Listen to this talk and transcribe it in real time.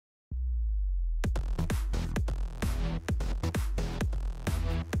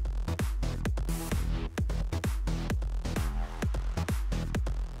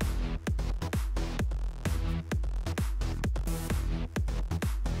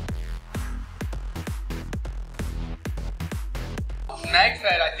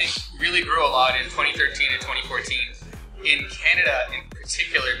Magfed, I think, really grew a lot in 2013 and 2014. In Canada in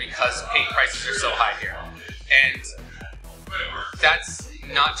particular, because paint prices are so high here. And that's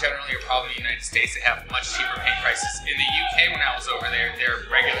not generally a problem in the United States. They have much cheaper paint prices. In the UK, when I was over there, their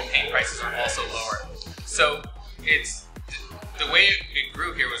regular paint prices are also lower. So it's the way it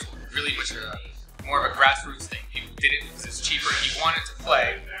grew here was really much more of a grassroots thing. People did it because it's cheaper. You wanted to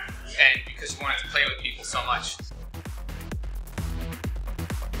play, and because you wanted to play with people so much.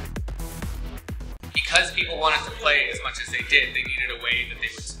 Because people wanted to play as much as they did, they needed a way that they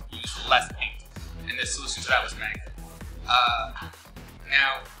would use less paint, and the solution to that was Magfed.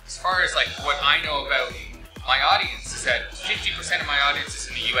 Now, as far as like what I know about my audience is that 50% of my audience is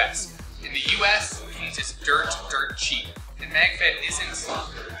in the US. In the US, paint is dirt cheap, and Magfed isn't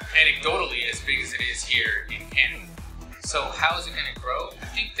anecdotally as big as it is here in Canada. So how is it going to grow? I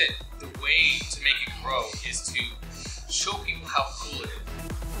think that the way to make it grow is to show people how cool it is.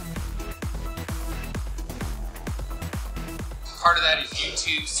 Part of that is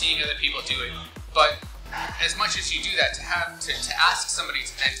YouTube, seeing other people do it, but as much as you do that, to ask somebody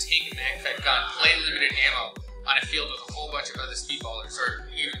to then take a Magfed gun, play limited ammo on a field with a whole bunch of other speedballers, or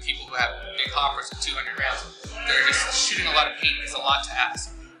even people who have big hoppers with 200 rounds, they're just shooting a lot of paint, is a lot to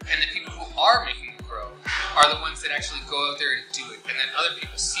ask. And the people who are making it grow are the ones that actually go out there and do it, and then other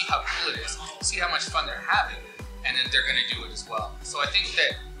people see how cool it is, see how much fun they're having, and then they're going to do it as well. So I think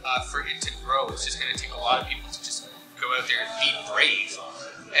that for it to grow, it's just going to take a lot of people to just go out there and be brave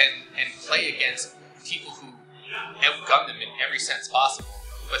and play against people who outgun them in every sense possible,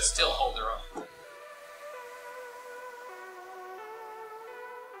 but still hold their own.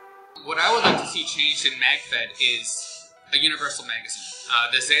 What I would like to see changed in Magfed is a universal magazine.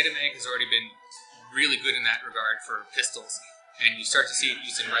 The Zeta Mag has already been really good in that regard for pistols, and you start to see it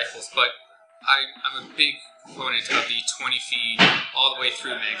used in rifles, but I'm a big proponent of the 20 feed all the way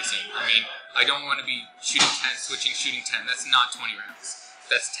through magazine. I mean, I don't want to be shooting 10, switching, shooting 10. That's not 20 rounds.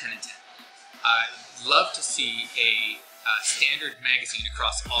 That's 10 and 10. I'd love to see a standard magazine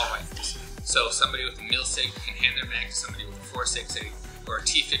across all rifles. So somebody with a mil-sig can hand their mag to somebody with a 4.68 or a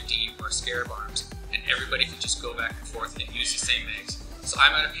T15 or a Scarab Arms, and everybody can just go back and forth and use the same mags. So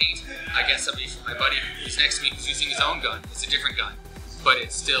I'm out of paint. I get somebody, my buddy who's next to me, who's using his own gun. It's a different gun, but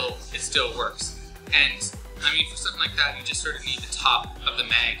it still works. And I mean, for something like that, you just sort of need the top of the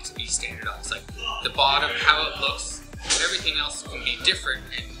mag to be standardized. Like the bottom, how it looks, everything else can be different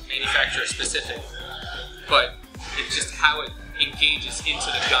and manufacturer specific. But it's just how it engages into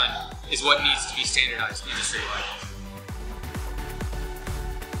the gun is what needs to be standardized industry-wide.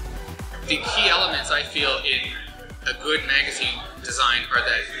 The key elements I feel in a good magazine design are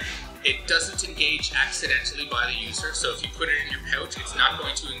that it doesn't engage accidentally by the user. So if you put it in your pouch, it's not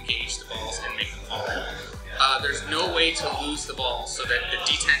going to engage the balls and make them fall out. There's no way to lose the ball, so that the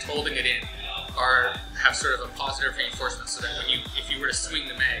detent holding it in have sort of a positive reinforcement, so that if you were to swing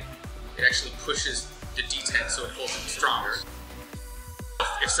the mag, it actually pushes the detent so it holds it stronger.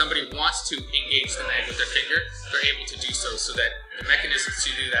 If somebody wants to engage the mag with their finger, they're able to do so, so that the mechanisms to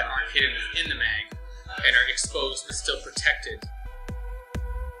do that aren't hidden within the mag and are exposed but still protected.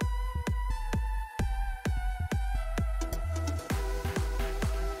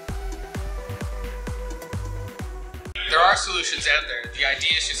 There are solutions out there. The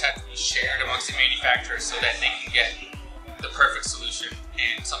ideas just have to be shared amongst the manufacturers so that they can get the perfect solution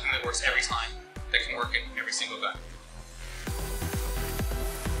and something that works every time, that can work in every single gun.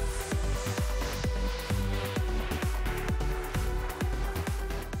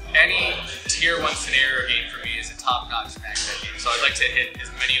 Any tier 1 scenario game for me is a top-notch Magfed game, so I'd like to hit as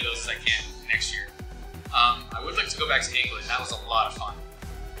many of those as I can next year. I would like to go back to England. That was a lot of fun.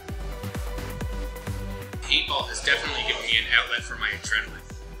 Paintball has definitely given me an outlet for my adrenaline.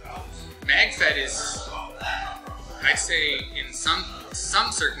 Magfed is, I'd say, in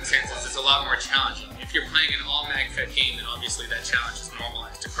some circumstances, it's a lot more challenging. If you're playing an all-Magfed game, then obviously that challenge is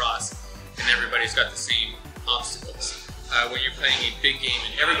normalized across, and everybody's got the same obstacles. When you're playing a big game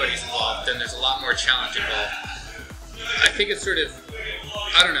and everybody's involved, then there's a lot more challenge involved. I think it's sort of,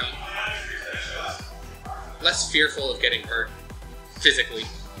 I don't know, less fearful of getting hurt physically.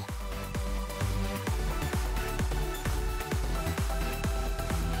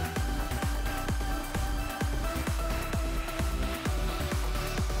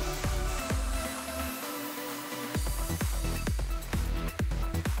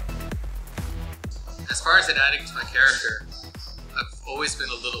 As far as it adding to my character, I've always been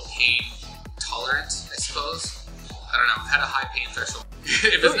a little pain tolerant, I suppose. I don't know, I've had a high pain threshold.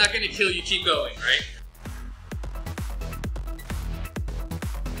 If it's not going to kill you, keep going, right?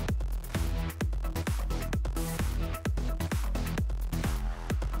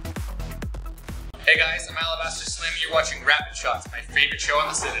 Hey guys, I'm AlabasterSlim. You're watching RapidShotz, my favorite show on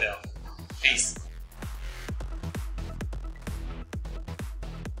the Citadel. Peace.